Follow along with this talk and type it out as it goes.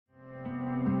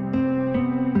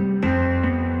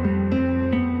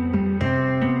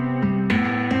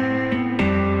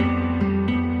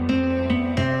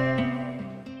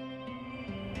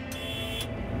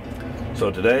So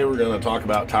today we're going to talk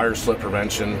about tire slip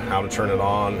prevention, how to turn it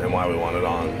on, and why we want it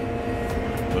on.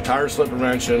 So tire slip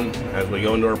prevention, as we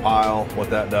go into our pile, what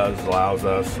that does is allows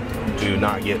us to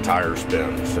not get tire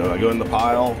spin. So I go in the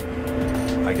pile,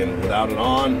 I can, without it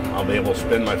on, I'll be able to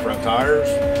spin my front tires,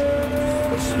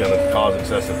 which is going to cause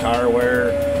excessive tire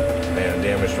wear and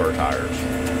damage to our tires.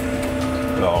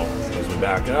 So as we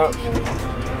back up,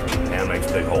 and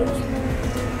makes big holes.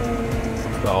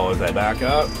 So as I back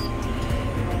up,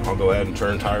 I'll go ahead and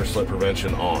turn tire slip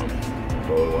prevention on.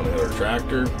 So we want to hit our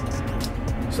tractor,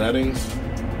 settings,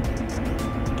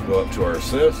 go up to our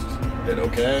assist, hit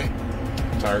OK,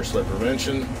 tire slip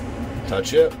prevention,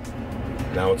 touch it,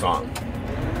 now it's on.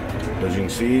 As you can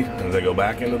see, as I go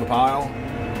back into the pile,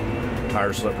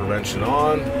 tire slip prevention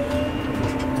on,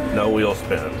 no wheel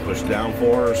spin. Push down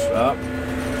force, up,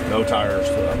 no tire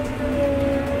slip.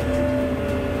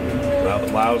 That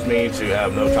allows me to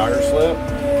have no tire slip,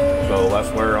 so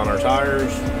less wear on our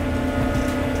tires,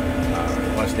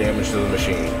 less damage to the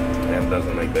machine, and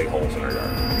doesn't make big holes in our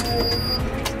yard.